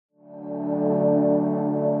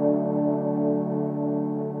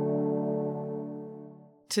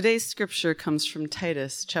Today's scripture comes from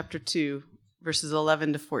Titus chapter 2, verses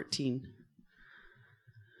 11 to 14.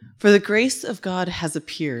 For the grace of God has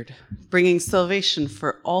appeared, bringing salvation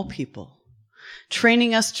for all people,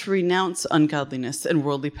 training us to renounce ungodliness and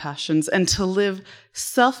worldly passions and to live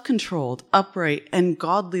self-controlled, upright, and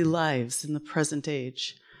godly lives in the present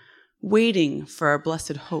age, waiting for our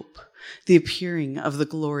blessed hope, the appearing of the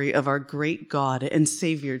glory of our great God and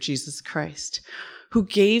Savior, Jesus Christ, who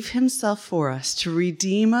gave himself for us to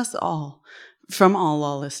redeem us all from all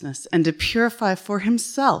lawlessness and to purify for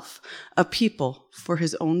himself a people for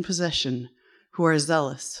his own possession who are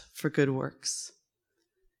zealous for good works.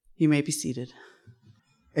 You may be seated.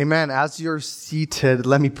 Amen. As you're seated,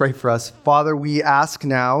 let me pray for us. Father, we ask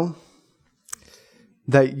now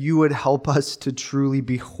that you would help us to truly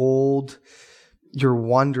behold your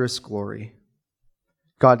wondrous glory.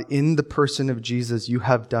 God, in the person of Jesus, you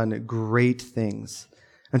have done great things.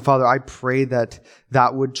 And Father, I pray that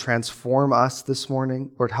that would transform us this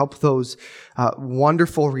morning. Lord, help those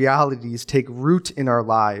wonderful realities take root in our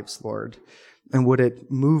lives, Lord. And would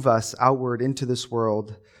it move us outward into this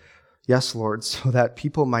world? Yes, Lord, so that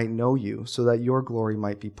people might know you, so that your glory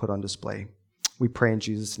might be put on display. We pray in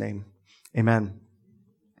Jesus' name. Amen.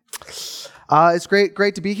 It's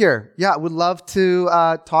great to be here. Yeah, I would love to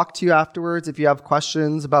talk to you afterwards if you have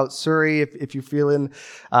questions about Surrey, if you're feeling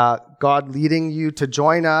God leading you to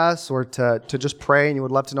join us or to just pray and you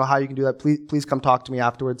would love to know how you can do that, please come talk to me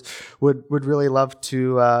afterwards. Would really love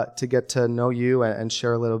to get to know you and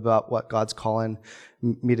share a little about what God's calling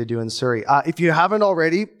me to do in Surrey. If you haven't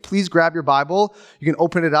already, please grab your Bible. You can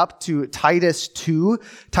open it up to Titus 2.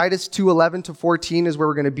 Titus 2, 11 to 14 is where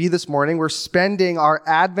we're going to be this morning. We're spending our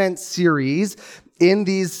Advent series in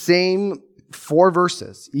these same 4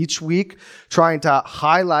 verses, each week trying to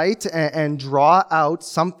highlight and draw out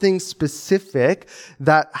something specific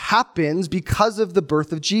that happens because of the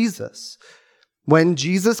birth of Jesus. When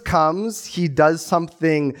Jesus comes, he does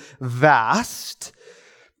something vast,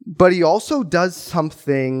 but he also does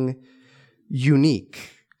something unique.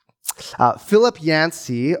 Philip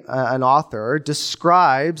Yancey, an author,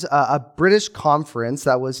 describes a British conference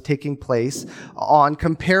that was taking place on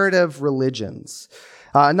comparative religions.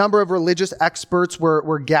 A number of religious experts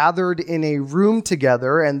were gathered in a room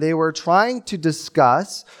together, and they were trying to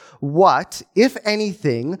discuss what, if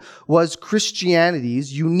anything, was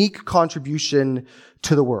Christianity's unique contribution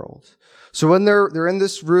to the world. So when they're in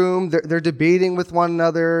this room, they're debating with one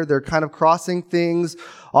another, they're kind of crossing things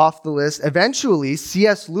off the list. Eventually,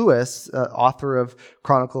 C.S. Lewis, author of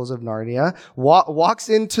Chronicles of Narnia, walks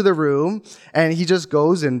into the room and he just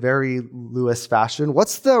goes in very Lewis fashion,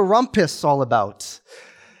 "What's the rumpus all about?"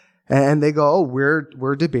 And they go, "Oh,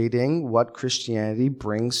 we're debating what Christianity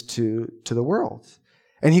brings to the world."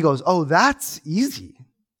 And he goes, "Oh, that's easy.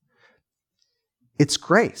 It's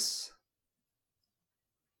grace.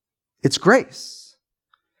 It's grace.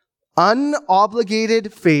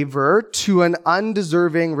 Unobligated favor to an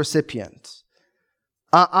undeserving recipient.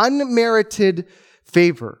 Unmerited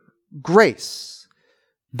favor. Grace.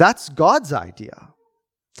 That's God's idea."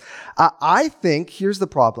 I think, here's the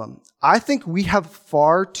problem. I think we have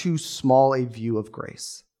far too small a view of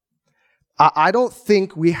grace. I don't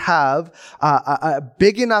think we have a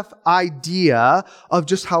big enough idea of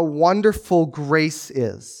just how wonderful grace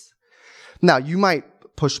is. Now, you might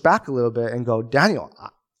push back a little bit and go, "Daniel,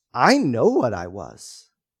 I know what I was.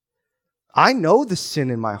 I know the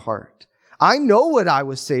sin in my heart. I know what I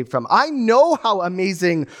was saved from. I know how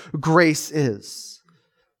amazing grace is.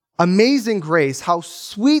 Amazing grace, how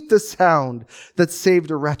sweet the sound that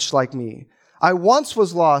saved a wretch like me. I once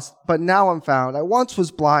was lost, but now I'm found. I once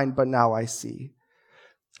was blind, but now I see."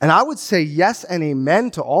 And I would say yes and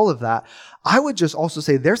amen to all of that. I would just also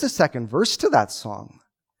say there's a second verse to that song.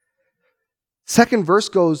 Second verse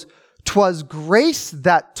goes, "'Twas grace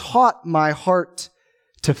that taught my heart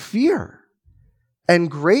to fear,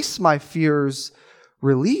 and grace my fears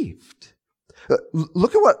relieved."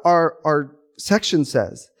 Look at what our section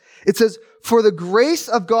says. It says, "For the grace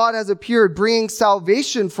of God has appeared, bringing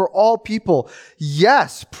salvation for all people."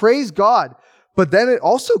 Yes, praise God. But then it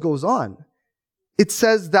also goes on. It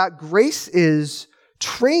says that grace is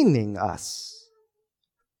training us.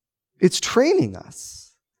 It's training us.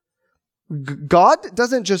 God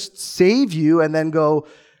doesn't just save you and then go,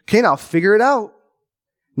 "Okay, now figure it out.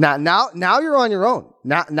 Now you're on your own.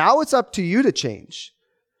 Now it's up to you to change."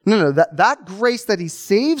 No, that grace that he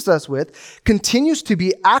saves us with continues to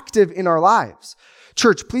be active in our lives.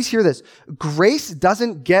 Church, please hear this. Grace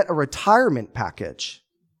doesn't get a retirement package.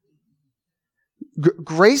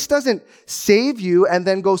 Grace doesn't save you and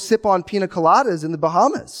then go sip on pina coladas in the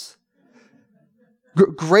Bahamas.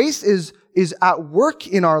 Grace is is at work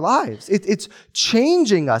in our lives. It's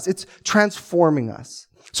changing us. It's transforming us.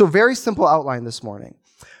 So very simple outline this morning.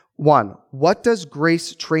 1, what does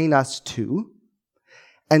grace train us to?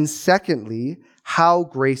 And secondly, how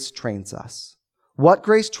grace trains us. What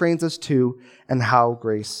grace trains us to and how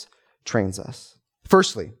grace trains us.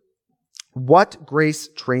 Firstly, what grace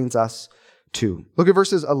trains us to. Look at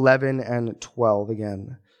verses 11 and 12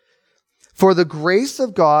 again. For the grace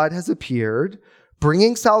of God has appeared,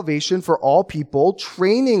 bringing salvation for all people,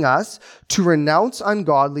 training us to renounce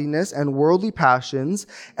ungodliness and worldly passions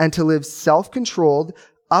and to live self-controlled,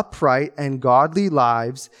 upright, and godly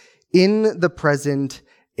lives in the present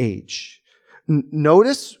age.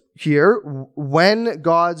 Notice here when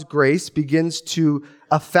God's grace begins to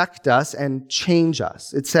affect us and change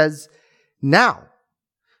us. It says, now,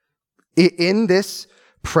 in this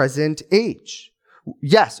present age.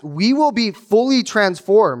 Yes, we will be fully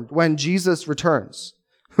transformed when Jesus returns.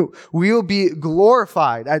 We will be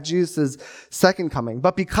glorified at Jesus' second coming.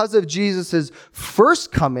 But because of Jesus'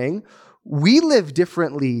 first coming, we live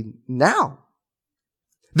differently now.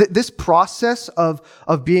 This process of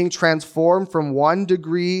being transformed from one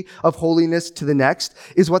degree of holiness to the next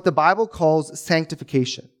is what the Bible calls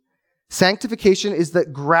sanctification. Sanctification is the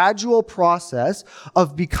gradual process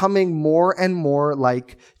of becoming more and more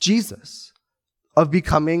like Jesus, of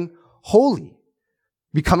becoming holy,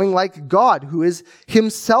 becoming like God, who is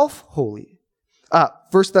himself holy. 1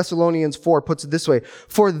 Thessalonians 4 puts it this way,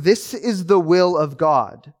 for this is the will of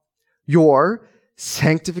God, your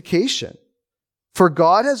sanctification. For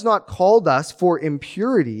God has not called us for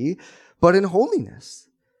impurity, but in holiness.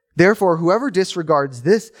 Therefore, whoever disregards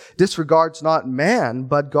this disregards not man,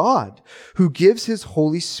 but God, who gives his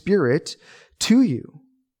Holy Spirit to you.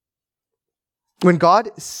 When God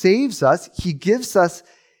saves us, he gives us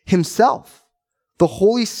himself. The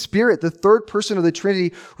Holy Spirit, the third person of the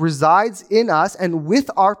Trinity, resides in us, and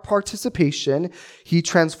with our participation, he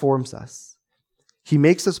transforms us. He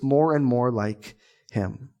makes us more and more like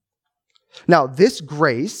him. Now, this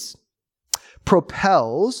grace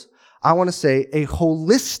propels, I want to say, a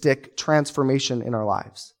holistic transformation in our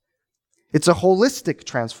lives. It's a holistic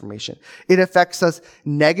transformation. It affects us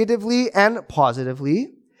negatively and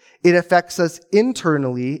positively. It affects us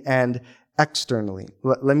internally and externally.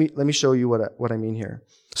 Let me show you what I mean here.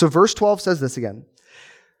 So verse 12 says this again.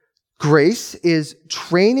 Grace is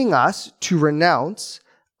training us to renounce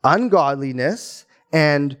ungodliness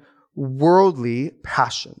and worldly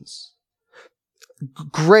passions.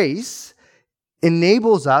 Grace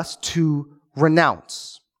enables us to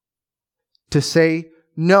renounce, to say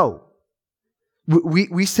no.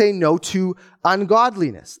 We say no to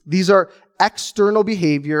ungodliness. These are external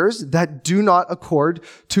behaviors that do not accord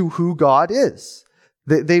to who God is.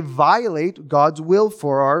 They violate God's will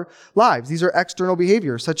for our lives. These are external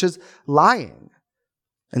behaviors such as lying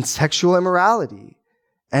and sexual immorality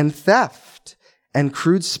and theft and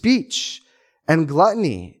crude speech and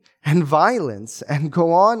gluttony and violence, and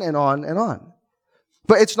go on and on and on.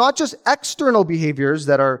 But it's not just external behaviors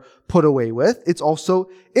that are put away with, it's also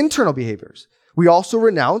internal behaviors. We also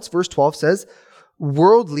renounce, verse 12 says,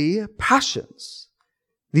 worldly passions.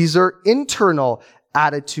 These are internal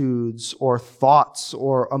attitudes or thoughts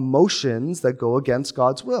or emotions that go against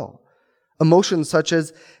God's will. Emotions such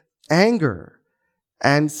as anger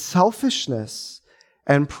and selfishness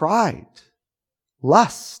and pride,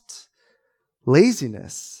 lust,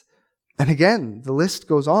 laziness. And again, the list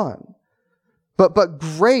goes on. But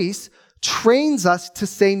grace trains us to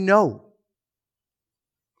say no.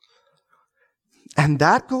 And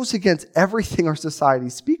that goes against everything our society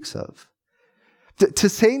speaks of. To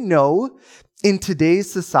say no in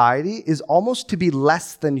today's society is almost to be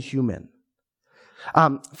less than human.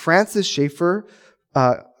 Francis Schaeffer,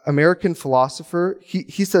 American philosopher,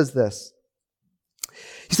 he says this.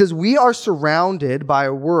 He says, we are surrounded by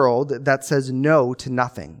a world that says no to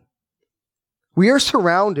nothing. We are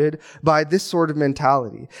surrounded by this sort of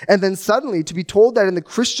mentality. And then suddenly to be told that in the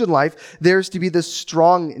Christian life, there's to be this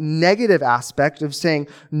strong negative aspect of saying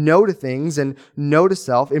no to things and no to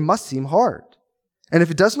self, it must seem hard. And if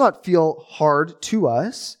it does not feel hard to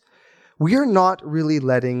us, we are not really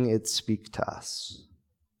letting it speak to us.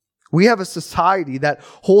 We have a society that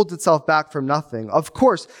holds itself back from nothing. Of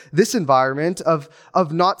course, this environment of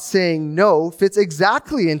not saying no fits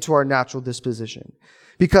exactly into our natural disposition.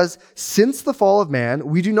 Because since the fall of man,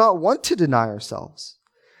 we do not want to deny ourselves.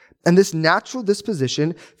 And this natural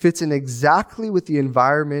disposition fits in exactly with the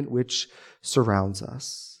environment which surrounds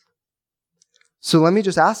us. So let me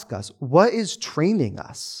just ask us, what is training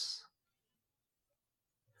us?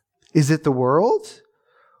 Is it the world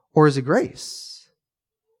or is it grace?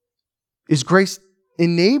 Is grace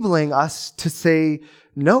enabling us to say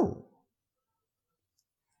no.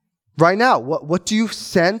 Right now, what do you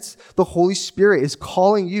sense the Holy Spirit is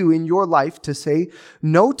calling you in your life to say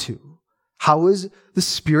no to? How is the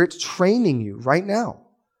Spirit training you right now?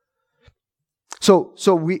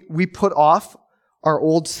 So we put off our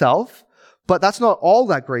old self, but that's not all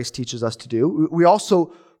that grace teaches us to do. We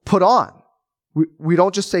also put on. We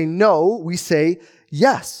don't just say no, we say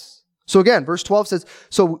yes. So again, verse 12 says,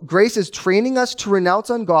 so grace is training us to renounce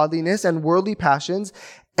ungodliness and worldly passions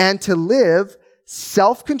and to live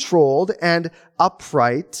self-controlled and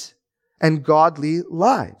upright and godly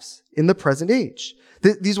lives in the present age.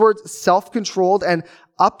 These words, self-controlled and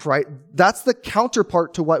upright, that's the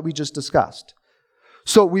counterpart to what we just discussed.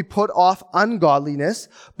 So we put off ungodliness,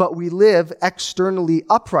 but we live externally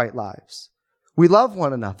upright lives. We love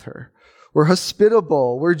one another. We're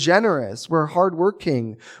hospitable. We're generous. We're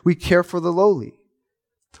hardworking. We care for the lowly.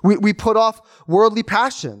 We put off worldly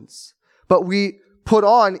passions, but we put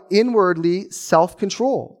on inwardly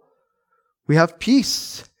self-control. We have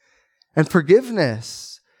peace and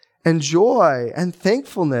forgiveness and joy and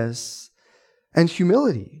thankfulness and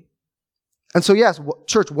humility. And so yes,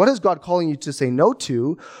 church, what is God calling you to say no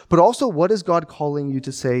to, but also what is God calling you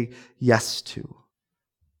to say yes to?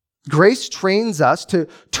 Grace trains us to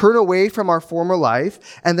turn away from our former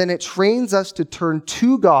life, and then it trains us to turn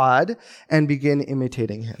to God and begin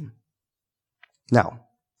imitating Him. Now,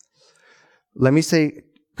 let me say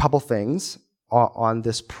a couple things on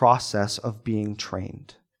this process of being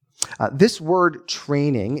trained. This word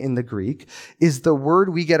training in the Greek is the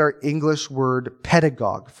word we get our English word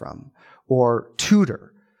pedagogue from, or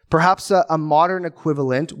tutor. Perhaps a modern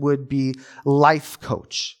equivalent would be life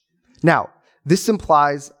coach. Now, this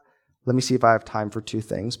implies, let me see if I have time for two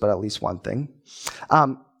things, but at least one thing.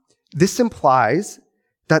 This implies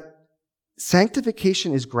that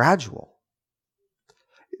sanctification is gradual.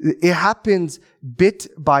 It happens bit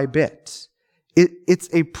by bit. It's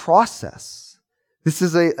a process. This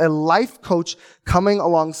is a life coach coming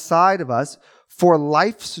alongside of us for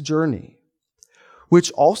life's journey,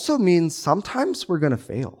 which also means sometimes we're going to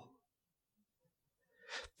fail.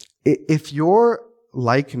 If you're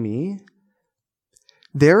like me,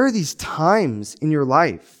 there are these times in your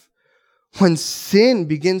life when sin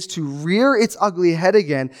begins to rear its ugly head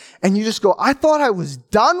again, and you just go, I thought I was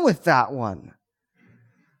done with that one.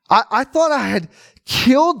 I thought I had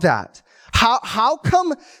killed that. How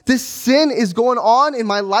come this sin is going on in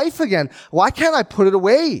my life again? Why can't I put it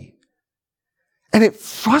away? And it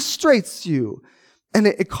frustrates you, and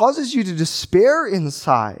it causes you to despair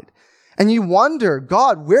inside. And you wonder,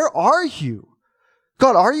 God, where are you?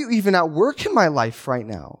 God, are you even at work in my life right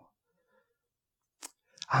now?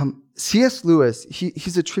 C.S. Lewis,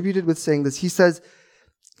 he's attributed with saying this. He says,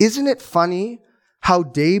 isn't it funny how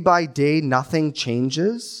day by day nothing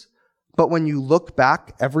changes, but when you look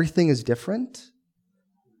back, everything is different?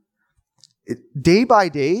 Day by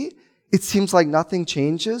day, it seems like nothing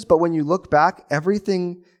changes, but when you look back,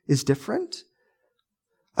 everything is different.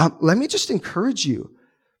 Let me just encourage you.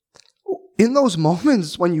 In those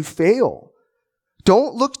moments when you fail,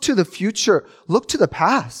 don't look to the future, look to the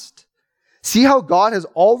past. See how God has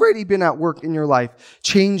already been at work in your life,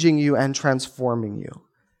 changing you and transforming you.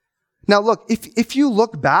 Now look, if you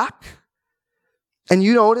look back and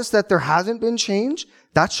you notice that there hasn't been change,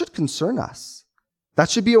 that should concern us. That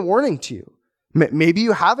should be a warning to you. Maybe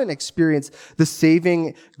you haven't experienced the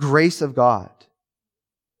saving grace of God.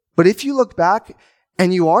 But if you look back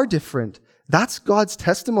and you are different, that's God's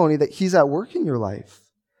testimony that He's at work in your life.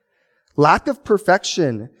 Lack of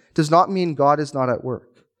perfection does not mean God is not at work.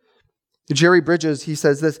 Jerry Bridges, he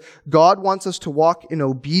says this, God wants us to walk in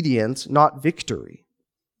obedience, not victory.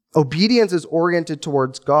 Obedience is oriented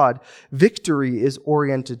towards God. Victory is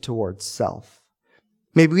oriented towards self.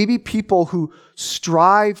 May we be people who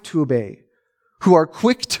strive to obey, who are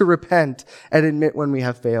quick to repent and admit when we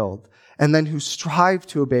have failed, and then who strive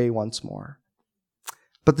to obey once more.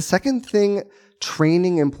 But the second thing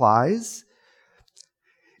training implies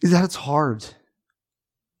is that it's hard.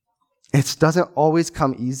 It doesn't always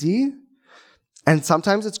come easy, and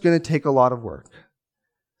sometimes it's going to take a lot of work.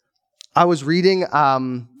 I was reading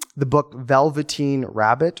the book Velveteen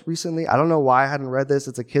Rabbit recently. I don't know why I hadn't read this.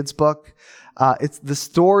 It's a kid's book. It's the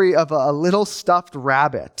story of a little stuffed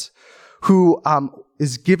rabbit who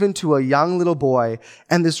is given to a young little boy,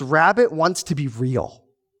 and this rabbit wants to be real.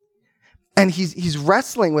 And he's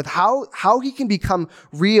wrestling with how he can become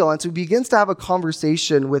real. And so he begins to have a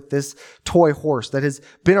conversation with this toy horse that has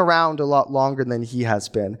been around a lot longer than he has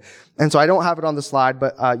been. And so I don't have it on the slide,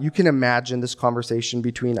 but you can imagine this conversation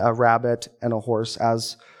between a rabbit and a horse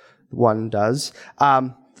as one does.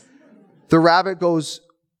 The rabbit goes,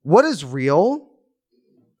 "What is real?"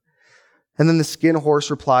 And then the skin horse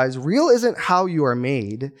replies, "Real isn't how you are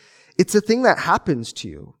made. It's a thing that happens to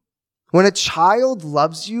you. When a child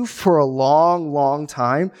loves you for a long, long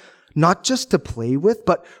time, not just to play with,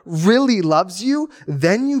 but really loves you,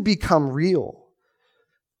 then you become real."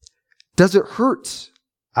 "Does it hurt?"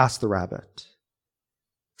 asked the rabbit.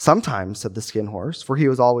 "Sometimes," said the skin horse, for he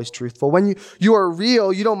was always truthful. "When you are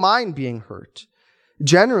real, you don't mind being hurt.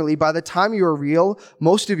 Generally, by the time you are real,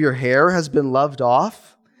 most of your hair has been loved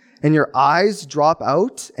off, and your eyes drop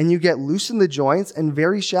out, and you get loose in the joints and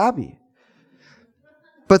very shabby.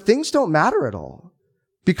 But things don't matter at all,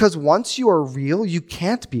 because once you are real, you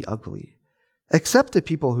can't be ugly, except to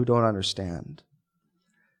people who don't understand."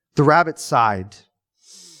 The rabbit sighed.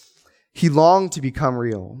 He longed to become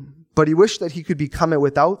real, but he wished that he could become it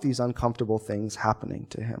without these uncomfortable things happening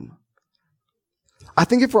to him. I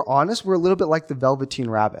think if we're honest, we're a little bit like the Velveteen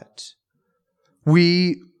Rabbit.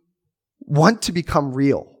 We want to become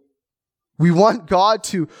real. We want God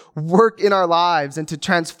to work in our lives and to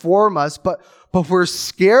transform us, but we're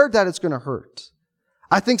scared that it's going to hurt.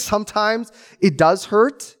 I think sometimes it does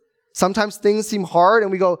hurt. Sometimes things seem hard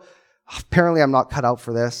and we go, apparently I'm not cut out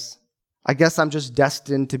for this. I guess I'm just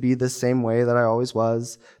destined to be the same way that I always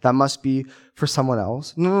was. That must be for someone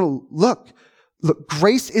else. No, look,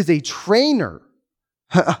 grace is a trainer.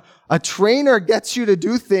 A trainer gets you to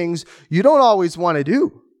do things you don't always want to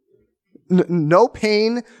do. No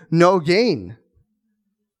pain, no gain.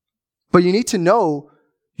 But you need to know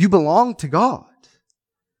you belong to God,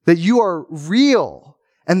 that you are real.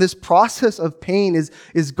 And this process of pain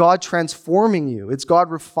is God transforming you. It's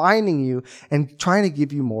God refining you and trying to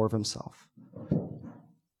give you more of himself.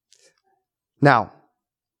 Now,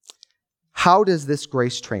 how does this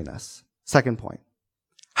grace train us? Second point.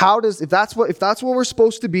 If that's what we're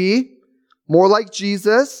supposed to be, more like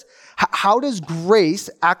Jesus, how does grace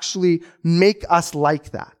actually make us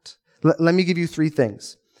like that? Let me give you three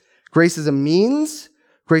things. Grace is a means,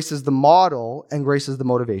 grace is the model, and grace is the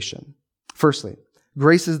motivation. Firstly,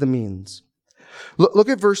 grace is the means. Look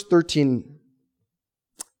at verse 13.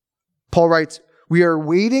 Paul writes, "We are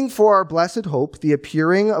waiting for our blessed hope, the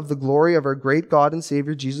appearing of the glory of our great God and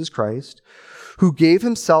Savior Jesus Christ, who gave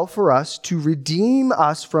himself for us to redeem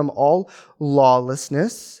us from all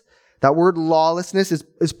lawlessness." That word lawlessness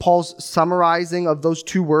is Paul's summarizing of those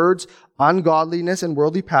two words, ungodliness and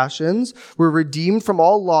worldly passions. We're redeemed from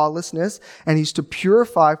all lawlessness, and he's to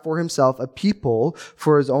purify for himself a people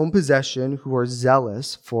for his own possession who are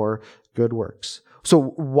zealous for good works.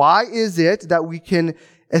 So why is it that we can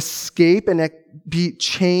escape and be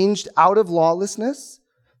changed out of lawlessness?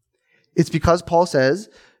 It's because Paul says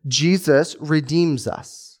Jesus redeems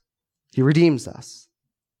us. He redeems us.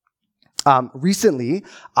 Recently,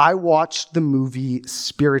 I watched the movie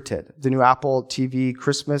Spirited, the new Apple TV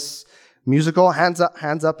Christmas musical. Hands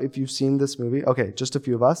up if you've seen this movie. Okay, just a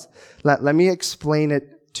few of us. Let me explain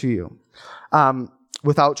it to you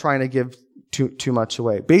without trying to give too much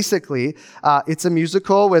away. Basically, it's a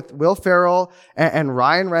musical with Will Ferrell and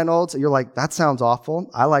Ryan Reynolds. You're like, that sounds awful.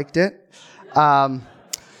 I liked it.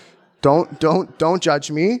 Don't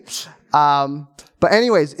judge me. But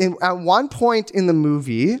anyways, at one point in the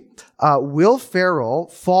movie, Will Ferrell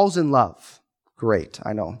falls in love. Great,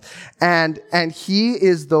 I know. And he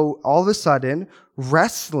is, though, all of a sudden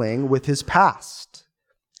wrestling with his past.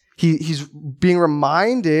 He's being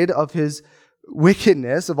reminded of his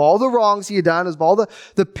wickedness, of all the wrongs he had done, of all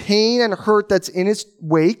the pain and hurt that's in his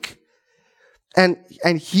wake. And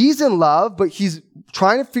he's in love, but he's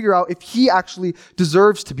trying to figure out if he actually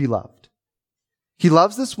deserves to be loved. He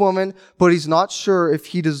loves this woman, but he's not sure if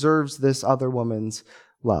he deserves this other woman's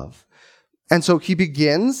love. And so he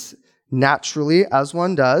begins, naturally, as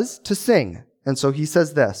one does, to sing. And so he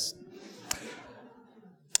says this.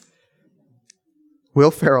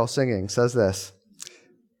 Will Ferrell singing says this.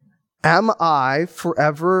 "Am I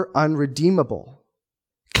forever unredeemable?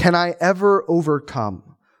 Can I ever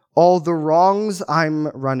overcome all the wrongs I'm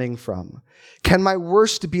running from? Can my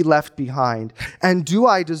worst be left behind? And do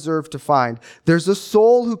I deserve to find there's a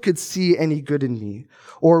soul who could see any good in me?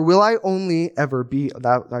 Or will I only ever be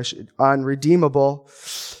unredeemable?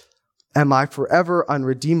 Am I forever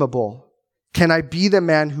unredeemable? Can I be the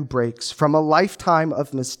man who breaks from a lifetime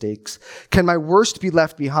of mistakes? Can my worst be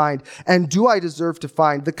left behind? And do I deserve to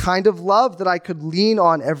find the kind of love that I could lean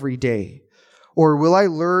on every day? Or will I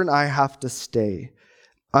learn I have to stay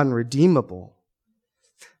unredeemable?"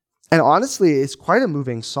 And honestly, it's quite a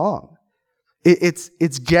moving song.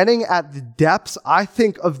 It's getting at the depths, I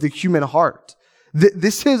think, of the human heart.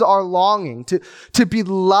 This is our longing to be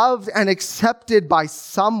loved and accepted by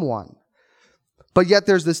someone. But yet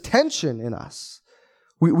there's this tension in us.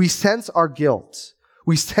 We sense our guilt.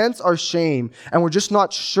 We sense our shame, and we're just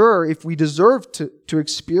not sure if we deserve to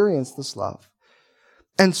experience this love.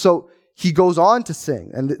 And so he goes on to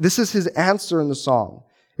sing, and this is his answer in the song.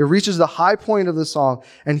 It reaches the high point of the song,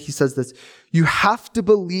 and he says this: you have to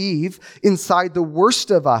believe inside the worst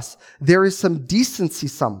of us, there is some decency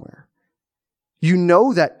somewhere. You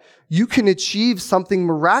know that you can achieve something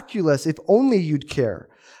miraculous if only you'd care.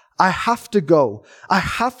 I have to go. I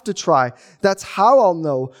have to try. That's how I'll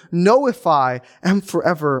know if I am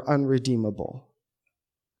forever unredeemable.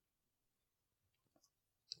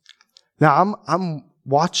 Now, I'm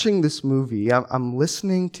watching this movie. I'm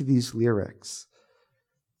listening to these lyrics,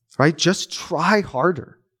 right? Just try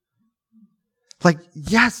harder. Like,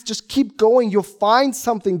 yes, just keep going. You'll find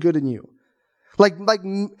something good in you. Like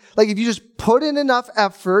if you just put in enough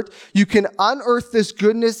effort, you can unearth this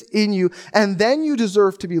goodness in you, and then you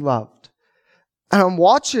deserve to be loved. And I'm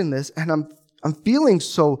watching this, and I'm feeling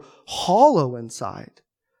so hollow inside.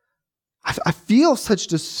 I feel such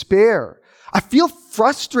despair. I feel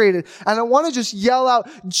frustrated, and I want to just yell out,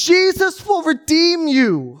 Jesus will redeem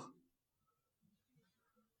you.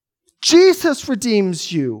 Jesus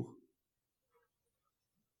redeems you.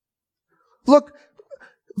 Look,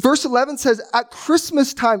 verse 11 says, at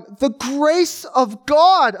Christmas time, the grace of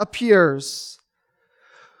God appears,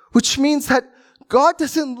 which means that God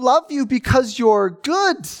doesn't love you because you're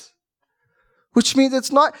good, which means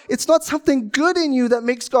it's not something good in you that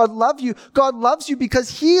makes God love you. God loves you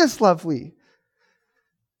because he is lovely.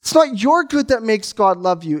 It's not your good that makes God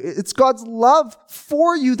love you. It's God's love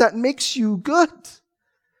for you that makes you good.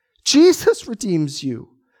 Jesus redeems you.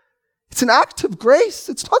 It's an act of grace.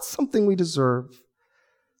 It's not something we deserve.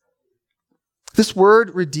 This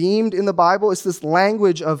word redeemed in the Bible is this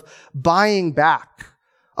language of buying back,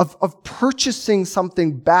 of purchasing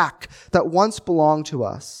something back that once belonged to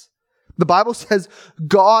us. The Bible says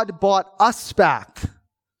God bought us back,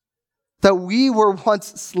 that we were once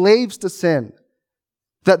slaves to sin,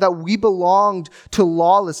 that we belonged to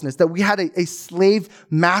lawlessness, that we had a slave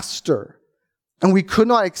master, and we could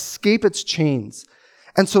not escape its chains.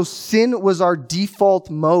 And so sin was our default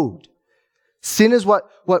mode. Sin is what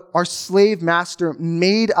our slave master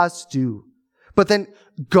made us do. But then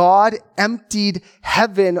God emptied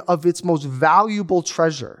heaven of its most valuable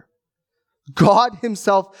treasure. God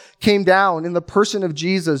himself came down in the person of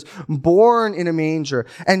Jesus, born in a manger,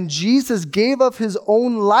 and Jesus gave of his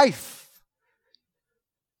own life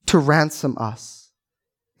to ransom us.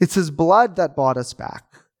 It's his blood that bought us back.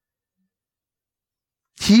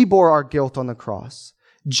 He bore our guilt on the cross.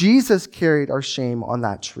 Jesus carried our shame on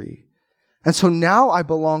that tree. And so now I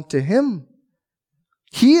belong to him.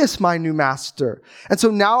 He is my new master. And so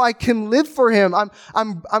now I can live for him.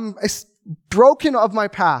 I'm broken of my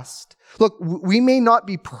past. Look, we may not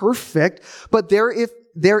be perfect, but there is,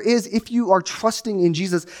 if you are trusting in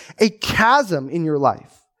Jesus, a chasm in your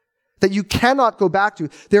life that you cannot go back to.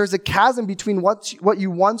 There is a chasm between what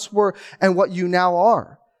you once were and what you now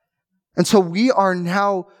are. And so we are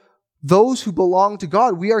now those who belong to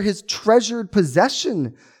God. We are his treasured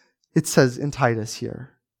possession, it says in Titus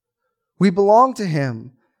here. We belong to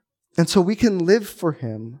him, and so we can live for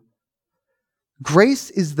him. Grace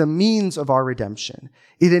is the means of our redemption.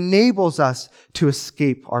 It enables us to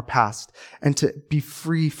escape our past and to be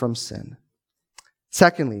free from sin.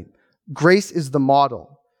 Secondly, grace is the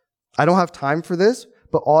model. I don't have time for this,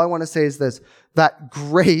 but all I want to say is this, that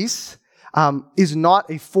grace is not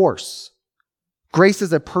a force. Grace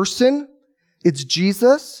is a person. It's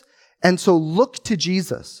Jesus. And so look to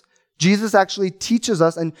Jesus. Jesus actually teaches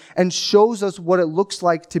us and shows us what it looks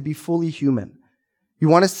like to be fully human. You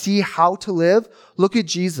want to see how to live? Look at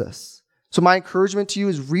Jesus. So my encouragement to you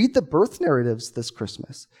is read the birth narratives this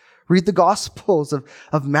Christmas. Read the Gospels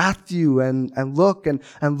of Matthew and look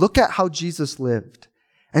at how Jesus lived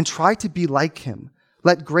and try to be like him.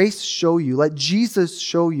 Let grace show you, let Jesus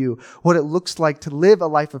show you what it looks like to live a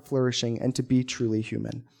life of flourishing and to be truly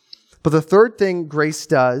human. But the third thing grace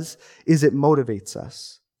does is it motivates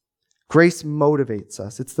us. Grace motivates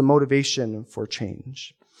us. It's the motivation for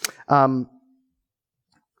change. I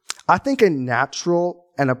think a natural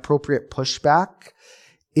and appropriate pushback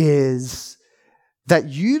is that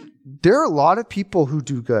there are a lot of people who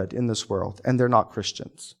do good in this world and they're not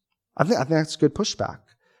Christians. I think that's a good pushback.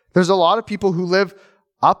 There's a lot of people who live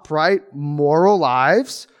upright, moral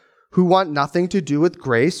lives who want nothing to do with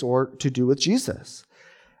grace or to do with Jesus.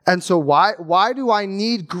 And so why do I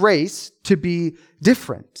need grace to be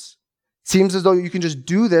different? Seems as though you can just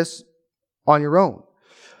do this on your own.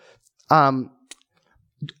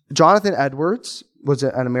 Jonathan Edwards, was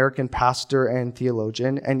an American pastor and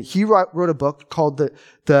theologian, and he wrote a book called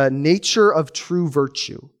The Nature of True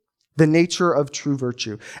Virtue. The Nature of True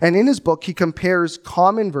Virtue. And in his book, he compares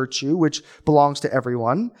common virtue, which belongs to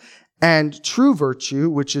everyone, and true virtue,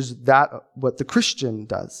 which is what the Christian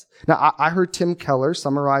does. Now, I heard Tim Keller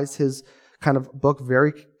summarize his kind of book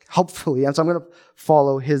very helpfully, and so I'm going to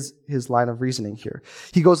follow his line of reasoning here.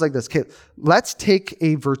 He goes like this. Okay, let's take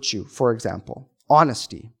a virtue, for example,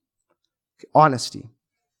 honesty. Honesty.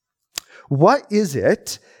 What is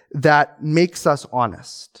it that makes us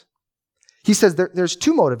honest? He says there's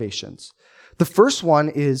two motivations. The first one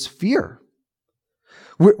is fear.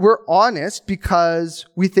 We're honest because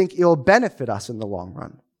we think it'll benefit us in the long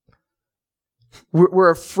run.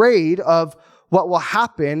 We're afraid of what will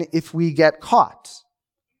happen if we get caught,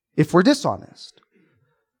 if we're dishonest.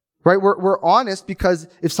 Right? We're honest because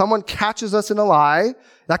if someone catches us in a lie,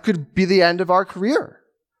 that could be the end of our career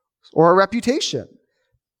or our reputation.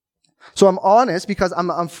 So I'm honest because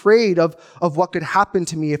I'm afraid of what could happen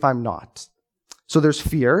to me if I'm not. So there's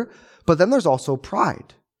fear, but then there's also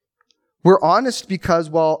pride. We're honest because,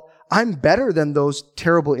 well, I'm better than those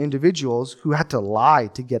terrible individuals who had to lie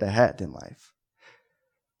to get ahead in life.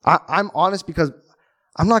 I'm honest because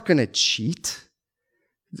I'm not going to cheat.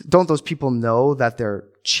 Don't those people know that they're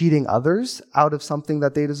cheating others out of something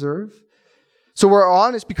that they deserve? So we're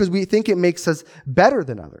honest because we think it makes us better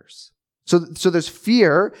than others. So there's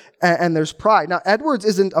fear and there's pride. Now, Edwards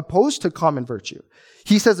isn't opposed to common virtue.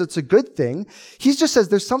 He says it's a good thing. He just says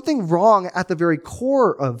there's something wrong at the very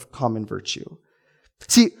core of common virtue.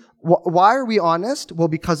 See, why are we honest? Well,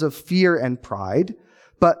 because of fear and pride.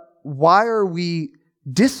 But why are we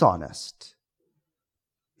dishonest?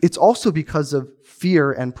 It's also because of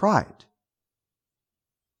fear and pride.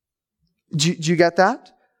 Do you get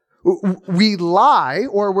that? We lie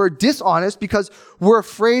or we're dishonest because we're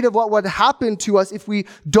afraid of what would happen to us if we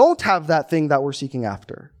don't have that thing that we're seeking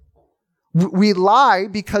after. We lie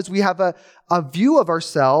because we have a view of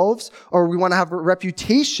ourselves, or we want to have a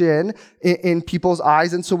reputation in people's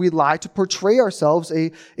eyes, and so we lie to portray ourselves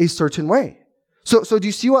a certain way. So do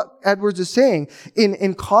you see what Edwards is saying?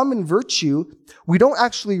 In common virtue, we don't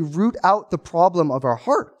actually root out the problem of our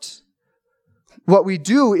heart. What we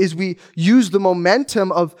do is we use the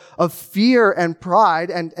momentum of fear and pride,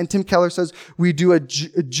 and Tim Keller says we do a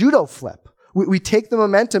judo flip. We take the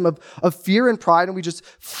momentum of fear and pride and we just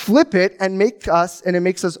flip it and it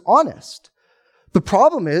makes us honest. The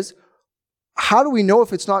problem is, how do we know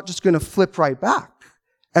if it's not just going to flip right back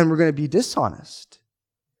and we're going to be dishonest?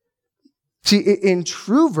 See, in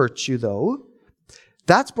true virtue, though,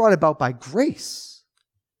 that's brought about by grace.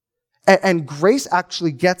 And grace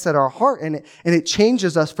actually gets at our heart and it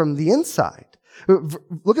changes us from the inside.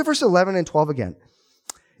 Look at verse 11 and 12 again.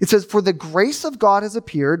 It says, "For the grace of God has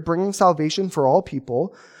appeared, bringing salvation for all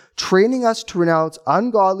people, training us to renounce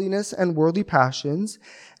ungodliness and worldly passions,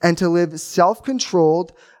 and to live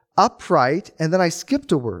self-controlled, upright," and then I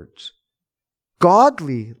skipped a word,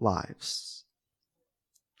 "godly lives."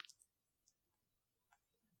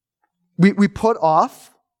 We put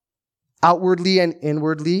off outwardly and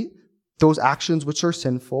inwardly those actions which are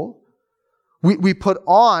sinful. We put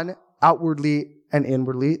on outwardly and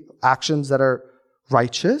inwardly actions that are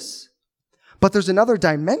righteous. But there's another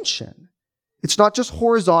dimension. It's not just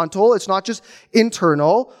horizontal. It's not just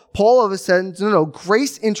internal. Paul all of a sudden, no,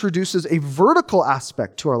 grace introduces a vertical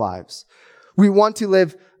aspect to our lives. We want to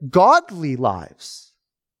live godly lives.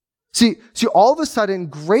 See, all of a sudden,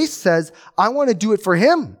 grace says, I want to do it for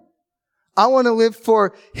him. I want to live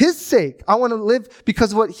for his sake. I want to live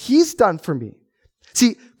because of what he's done for me.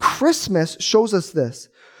 See, Christmas shows us this.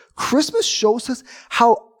 Christmas shows us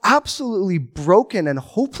how absolutely broken and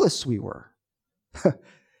hopeless we were.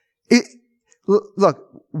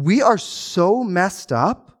 Look, we are so messed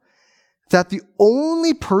up that the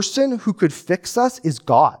only person who could fix us is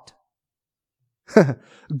God.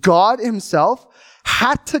 God himself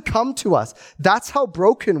had to come to us. That's how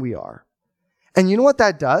broken we are. And you know what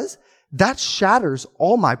that does? That shatters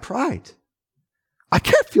all my pride. I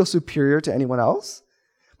can't feel superior to anyone else.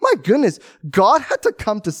 My goodness, God had to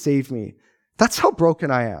come to save me. That's how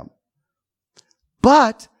broken I am.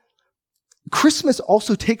 But Christmas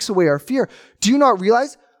also takes away our fear. Do you not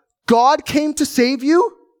realize God came to save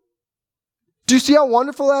you? Do you see how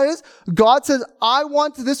wonderful that is? God says, I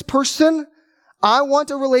want this person. I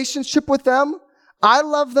want a relationship with them. I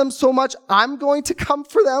love them so much. I'm going to come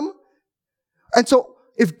for them. And so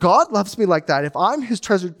if God loves me like that, if I'm his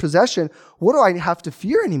treasured possession, what do I have to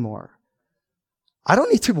fear anymore? I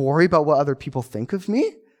don't need to worry about what other people think of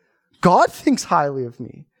me. God thinks highly of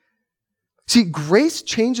me. See, grace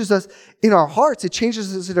changes us in our hearts. It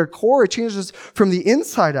changes us at our core. It changes us from the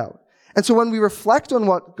inside out. And so when we reflect on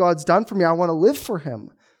what God's done for me, I want to live for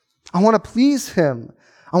him. I want to please him.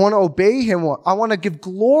 I want to obey him. I want to give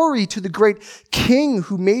glory to the great King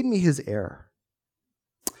who made me his heir.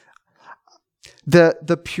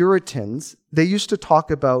 The Puritans, they used to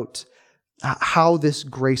talk about how this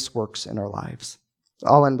grace works in our lives.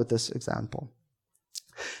 I'll end with this example.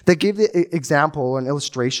 They gave the example, an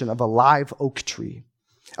illustration of a live oak tree.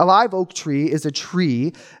 A live oak tree is a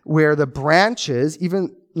tree where the branches,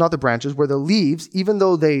 where the leaves, even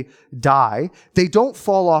though they die, they don't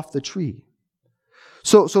fall off the tree.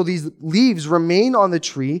 So these leaves remain on the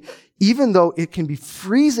tree, even though it can be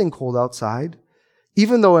freezing cold outside,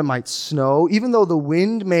 even though it might snow, even though the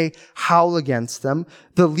wind may howl against them,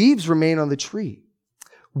 the leaves remain on the tree.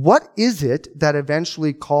 What is it that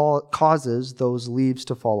eventually causes those leaves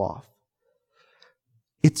to fall off?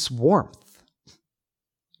 It's warmth.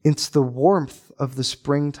 It's the warmth of the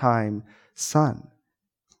springtime sun.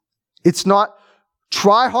 It's not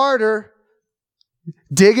try harder,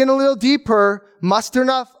 dig in a little deeper, muster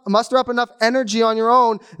up enough energy on your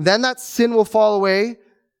own, then that sin will fall away.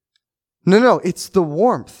 No, it's the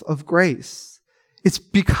warmth of grace. It's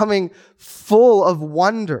becoming full of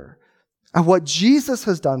wonder at what Jesus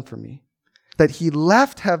has done for me, that he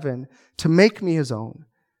left heaven to make me his own.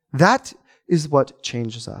 That is what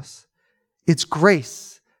changes us. It's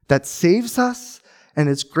grace that saves us, and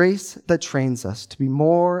it's grace that trains us to be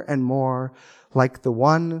more and more like the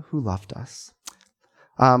one who loved us.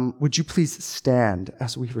 Would you please stand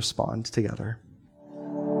as we respond together?